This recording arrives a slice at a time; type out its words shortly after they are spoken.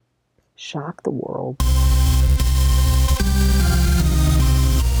shock the world.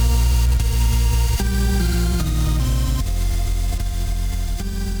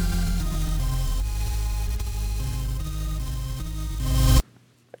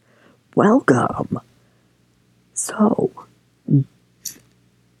 Welcome. So,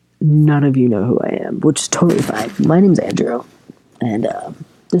 none of you know who I am, which is totally fine. My name's Andrew, and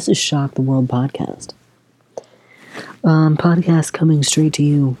this is Shock the World podcast. Podcast coming straight to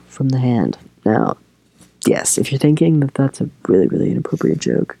you from the hand. Now, yes, if you're thinking that that's a really, really inappropriate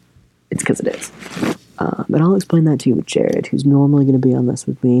joke, it's because it is. And I'll explain that to you with Jared, who's normally going to be on this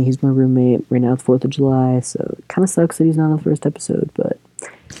with me. He's my roommate. Right now it's 4th of July, so it kind of sucks that he's not on the first episode, but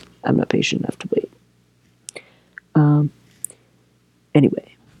I'm not patient enough to wait.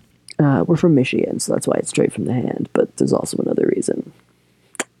 Anyway, we're from Michigan, so that's why it's straight from the hand, but there's also another reason.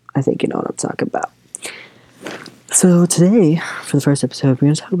 I think you know what I'm talking about. So today, for the first episode, we're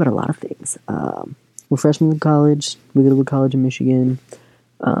going to talk about a lot of things. We're freshmen in college. We go to college in Michigan.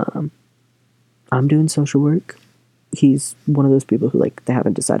 I'm doing social work. He's one of those people who, they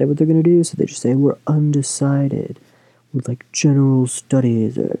haven't decided what they're going to do, so they just say, we're undecided, with, general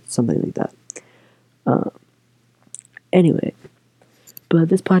studies or something like that. Anyway, but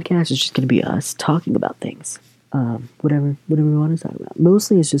this podcast is just going to be us talking about things. Whatever we want to talk about.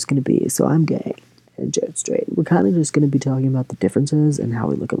 Mostly it's just going to be, so I'm gay and Jared's straight. We're kind of just going to be talking about the differences and how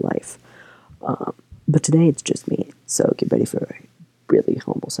we look at life. But today it's just me, so get ready for a really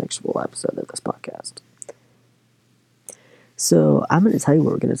homosexual episode of this podcast. So I'm going to tell you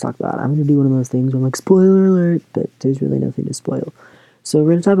what we're going to talk about. I'm going to do one of those things where I'm like, spoiler alert, but there's really nothing to spoil. So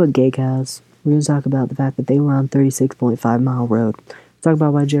we're going to talk about gay cows. We're going to talk about the fact that they were on 36.5 Mile Road. Talk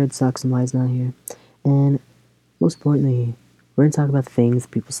about why Jared sucks and why he's not here. And most importantly, we're going to talk about the things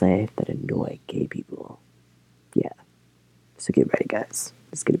people say that annoy gay people. Yeah. So get ready, guys.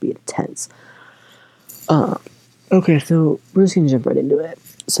 It's going to be intense. Okay, so we're just going to jump right into it.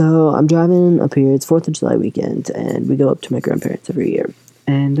 So I'm driving up here. It's 4th of July weekend, and we go up to my grandparents every year.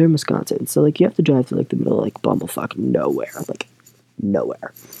 And they're in Wisconsin. So, you have to drive to, the middle of, bumblefuck nowhere.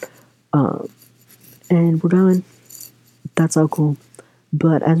 Nowhere. And we're going. That's all cool.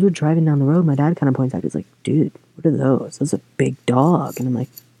 But as we're driving down the road, my dad kind of points out, he's like, dude, what are those? That's a big dog. And I'm like,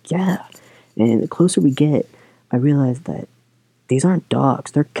 yeah. And the closer we get, I realize that these aren't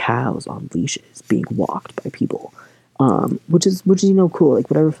dogs. They're cows on leashes being walked by people. Which is cool.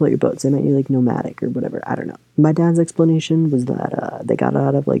 Whatever float your boats. They might be, nomadic or whatever. I don't know. My dad's explanation was that they got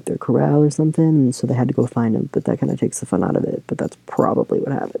out of, their corral or something, and so they had to go find them. But that kind of takes the fun out of it. But that's probably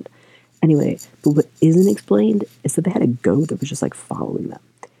what happened. Anyway, but what isn't explained is that they had a goat that was just, following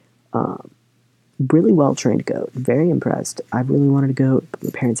them. Really well-trained goat. Very impressed. I really wanted a goat, but my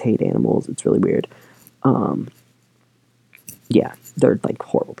parents hate animals. It's really weird. Yeah, they're,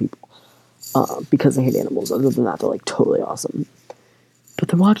 horrible people. Because they hate animals. Other than that, they're, totally awesome. But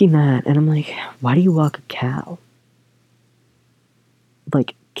they're walking that, and I'm like, why do you walk a cow?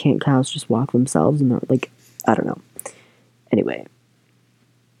 Can't cows just walk themselves? And they're, I don't know. Anyway.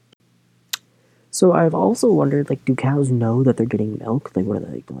 So I've also wondered, do cows know that they're getting milk? What are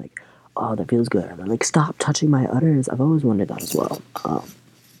they, oh, that feels good. I'm stop touching my udders. I've always wondered that as well.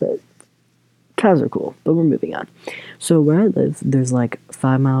 But cows are cool, but we're moving on. So where I live, there's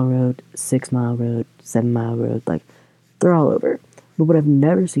 5 Mile Road, 6 Mile Road, 7 Mile Road, they're all over. But what I've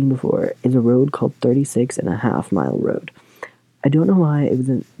never seen before is a road called 36.5 Mile Road. I don't know why. It was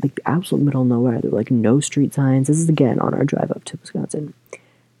in the absolute middle of nowhere. There were no street signs. This is again on our drive up to Wisconsin.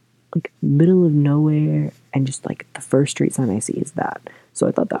 Middle of nowhere, and just the first street sign I see is that. So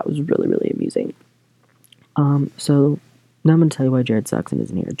I thought that was really, really amusing. So now I'm going to tell you why Jared sucks and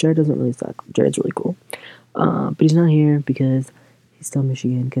isn't here. Jared doesn't really suck. Jared's really cool. But he's not here because he's still in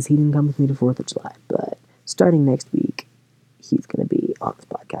Michigan, because he didn't come with me to 4th of July. But starting next week, he's going to be on this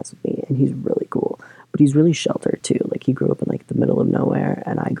podcast with me, and he's really cool. But he's really sheltered, too. He grew up in, the middle of nowhere,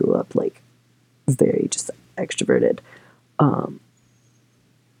 and I grew up, very just extroverted.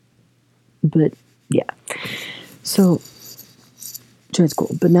 But, yeah. So, Jared's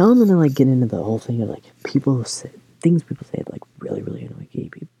cool. But now I'm gonna, get into the whole thing of, things people say that, really, really annoy gay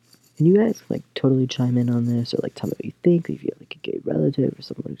people. And you guys, totally chime in on this, or, tell me what you think, if you have, a gay relative, or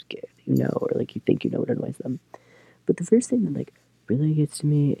someone who's gay that you know, or, you think you know what annoys them. But the first thing that, really gets to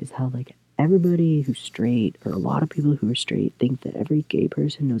me is how, everybody who's straight, or a lot of people who are straight, think that every gay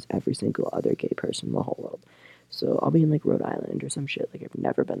person knows every single other gay person in the whole world. So I'll be in, Rhode Island or some shit, I've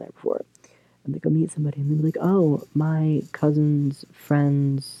never been there before. And go meet somebody, and they'll be like, oh, my cousin's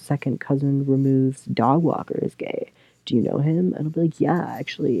friend's second cousin removes dog walker is gay. Do you know him? And I'll be like, yeah,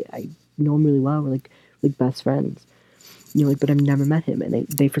 actually, I know him really well. We're, best friends. but I've never met him, and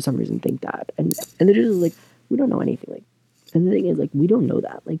they for some reason think that, and they're just like, we don't know anything, like, and the thing is, like, we don't know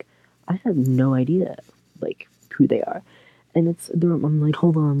that, like, I have no idea, like, who they are, and I'm like,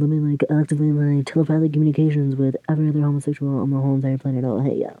 hold on, let me like activate my telepathic communications with every other homosexual on the whole entire planet. Oh,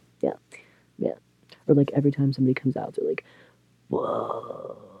 hey, yeah, yeah, yeah, or like every time somebody comes out, they're like,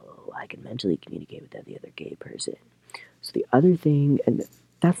 whoa, I can mentally communicate with every other gay person. So the other thing, and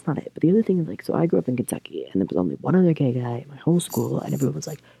that's not it, but the other thing is like, so I grew up in Kentucky, and there was only one other gay guy in my whole school, and everyone was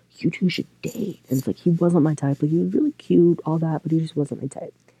like, you two should date. And it's like, he wasn't my type. Like, he was really cute, all that, but he just wasn't my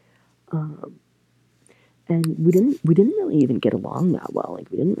type. And we didn't really even get along that well. Like,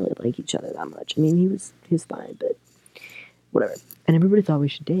 we didn't really like each other that much. I mean, he was fine, but whatever. And everybody thought we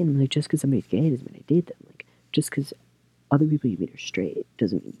should date. And I'm like, just because somebody's gay doesn't mean I date them. Like, just because other people you meet are straight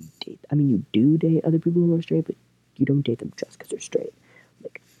doesn't mean you date. I mean, you do date other people who are straight, but you don't date them just because they're straight.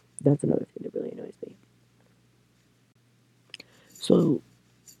 Like, that's another thing that really annoys me. So,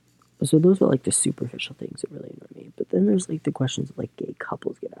 so those are like the superficial things that really annoy me. But then there's like the questions that like gay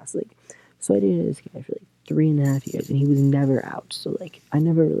couples get asked. Like, so I dated this guy for like 3.5 years, and he was never out. So like, I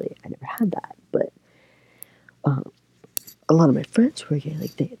never had that. But a lot of my friends who were gay,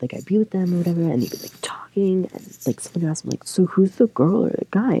 like I'd be with them or whatever, and they'd be like talking, and like someone would ask me like, so who's the girl or the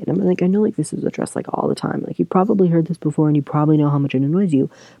guy? And I'm like, I know like this is addressed like all the time. Like, you probably heard this before, and you probably know how much it annoys you.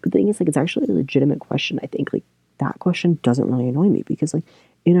 But the thing is, like, it's actually a legitimate question. I think like that question doesn't really annoy me because like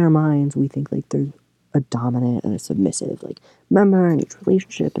in our minds we think like there's a dominant and a submissive like member in each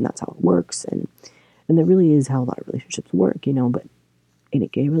relationship, and that's how it works, and that really is how a lot of relationships work. But in a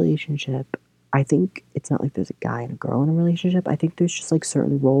gay relationship, I think it's not like there's a guy and a girl in a relationship. I think there's just like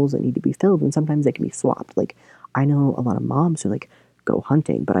certain roles that need to be filled, and sometimes they can be swapped. Like, I know a lot of moms who like go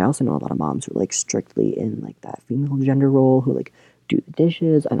hunting, but I also know a lot of moms who are like strictly in like that female gender role who like do the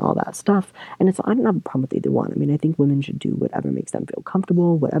dishes and all that stuff. And I don't have a problem with either one. I mean, I think women should do whatever makes them feel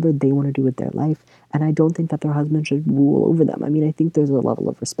comfortable, whatever they want to do with their life. And I don't think that their husband should rule over them. I mean, I think there's a level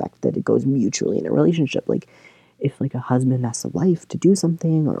of respect that it goes mutually in a relationship. Like, if like a husband asks a wife to do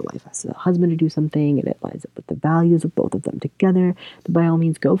something, or a wife asks a husband to do something, and it lines up with the values of both of them together, then by all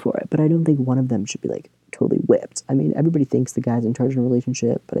means go for it. But I don't think one of them should be like totally whipped. I mean, everybody thinks the guy's in charge of a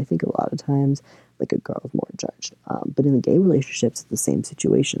relationship, but I think a lot of times like a girl's more in charge. But in the gay relationships, it's the same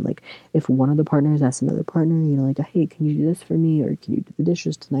situation. Like, if one of the partners asks another partner, like, hey, can you do this for me, or can you do the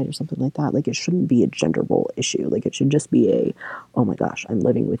dishes tonight, or something like that, like, it shouldn't be a gender role issue. Like, it should just be oh my gosh, I'm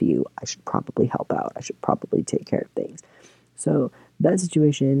living with you, I should probably help out, I should probably take care of things. So that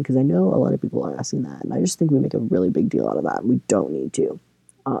situation, because I know a lot of people are asking that, and I just think we make a really big deal out of that, and we don't need to.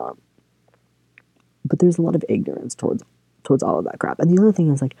 But there's a lot of ignorance towards all of that crap. And the other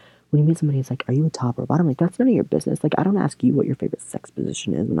thing is, like, when you meet somebody, it's like, are you a top or a bottom? Like, that's none of your business. Like, I don't ask you what your favorite sex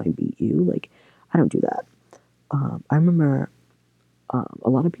position is when I meet you. Like, I don't do that. I remember a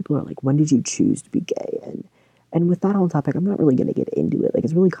lot of people are like, when did you choose to be gay? And with that whole topic, I'm not really gonna get into it. Like,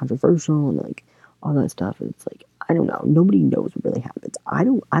 it's really controversial and like all that stuff. And it's like, I don't know. Nobody knows what really happens. I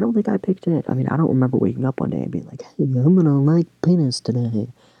don't think I picked it. I mean, I don't remember waking up one day and being like, hey, I'm gonna like penis today.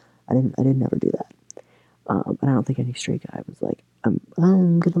 I didn't never do that. And I don't think any straight guy was like,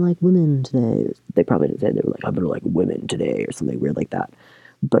 I'm gonna like women today. They probably didn't say they were like, I'm gonna like women today or something weird like that.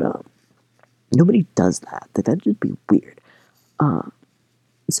 But nobody does that. Like, that'd just be weird.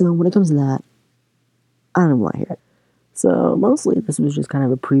 So when it comes to that, I don't want to hear it. So mostly this was just kind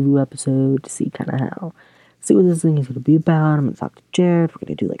of a preview episode to see what this thing is going to be about. I'm going to talk to Jared. We're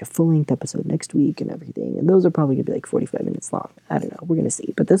going to do like a full length episode next week and everything. And those are probably going to be like 45 minutes long. I don't know. We're going to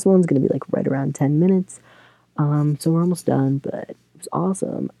see. But this one's going to be like right around 10 minutes. So we're almost done, but it was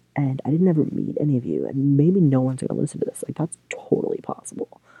awesome. And I didn't ever meet any of you. And maybe no one's going to listen to this. Like, that's totally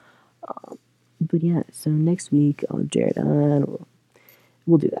possible. But yeah, so next week I'll have Jared on.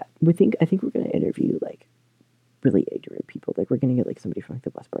 We'll do that. I think we're going to interview like really ignorant people. Like, we're going to get like somebody from like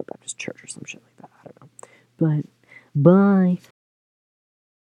the Westboro Baptist Church or some shit like that. I don't know. But bye.